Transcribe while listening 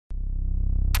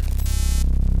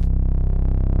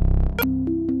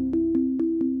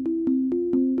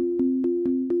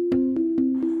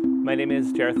My name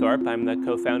is Jer Thorp. I'm the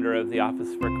co-founder of the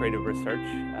Office for Creative Research.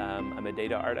 I'm a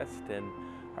data artist, and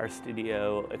our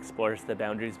studio explores the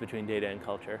boundaries between data and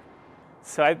culture.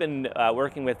 So I've been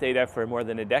working with data for more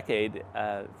than a decade,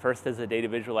 first as a data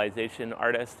visualization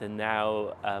artist, and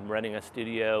now running a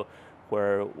studio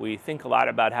where we think a lot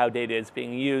about how data is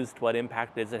being used, what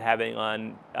impact is it having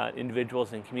on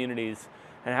individuals and communities,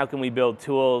 and how can we build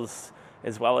tools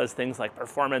as well as things like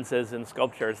performances and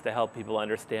sculptures to help people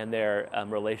understand their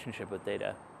relationship with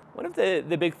data. One of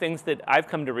the big things that I've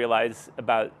come to realize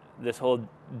about this whole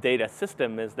data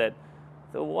system is that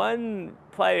the one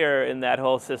player in that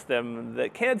whole system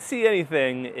that can't see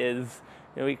anything is,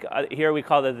 here we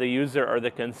call it the user or the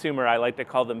consumer. I like to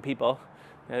call them people.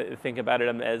 Think about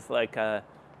them as like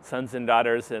sons and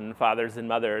daughters and fathers and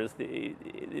mothers.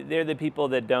 They're the people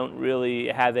that don't really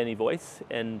have any voice,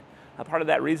 and a part of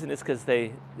that reason is because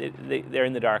they're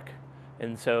in the dark.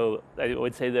 And so I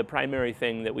would say the primary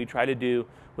thing that we try to do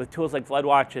with tools like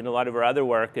FloodWatch and a lot of our other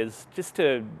work is just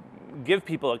to give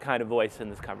people a kind of voice in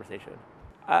this conversation.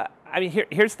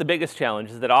 Here's the biggest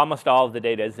challenge, is that almost all of the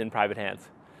data is in private hands.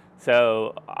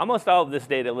 So almost all of this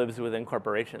data lives within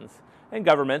corporations and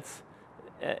governments.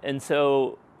 And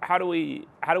so how do we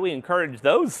encourage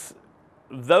those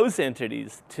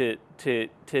entities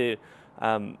to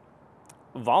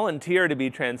volunteer to be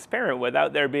transparent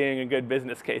without there being a good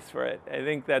business case for it? I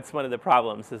think that's one of the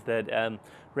problems, is that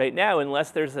right now,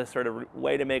 unless there's a sort of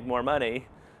way to make more money,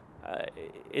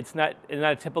 it's not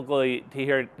typically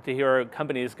to hear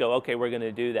companies go, okay, we're going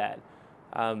to do that.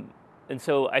 And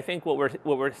so I think what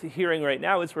we're hearing right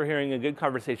now is we're hearing a good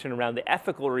conversation around the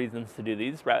ethical reasons to do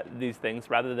these things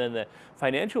rather than the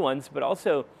financial ones. But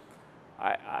also,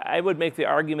 I would make the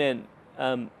argument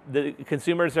the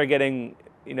consumers are getting,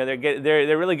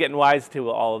 they're really getting wise to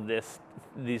all of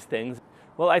these things.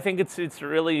 Well, I think it's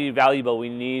really valuable. We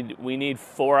need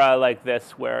fora like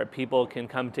this where people can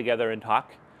come together and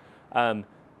talk.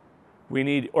 We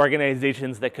need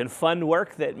organizations that can fund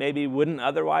work that maybe wouldn't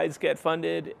otherwise get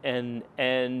funded. And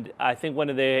I think one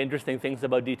of the interesting things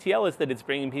about DTL is that it's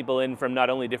bringing people in from not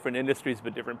only different industries,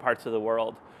 but different parts of the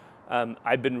world.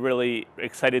 I've been really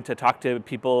excited to talk to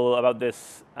people about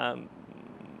this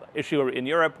issue in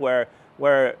Europe, where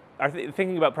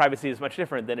thinking about privacy is much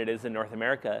different than it is in North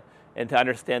America. And to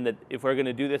understand that if we're going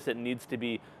to do this, it needs to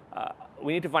be,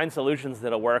 we need to find solutions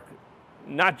that'll work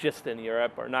not just in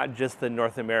Europe or not just in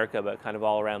North America, but kind of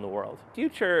all around the world.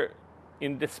 Future,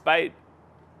 despite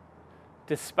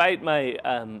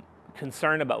my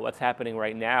concern about what's happening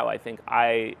right now, I think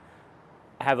I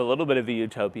have a little bit of a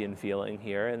utopian feeling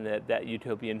here, and that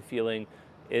utopian feeling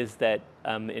is that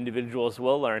individuals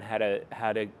will learn how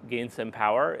to gain some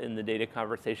power in the data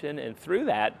conversation, and through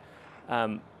that,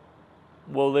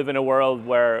 we'll live in a world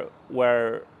where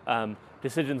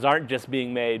decisions aren't just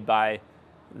being made by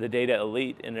the data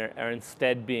elite and are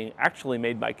instead being actually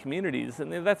made by communities.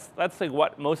 And that's like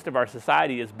what most of our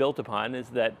society is built upon, is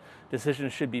that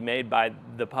decisions should be made by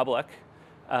the public.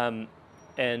 And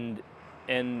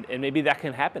maybe that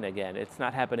can happen again. It's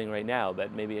not happening right now,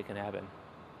 but maybe it can happen.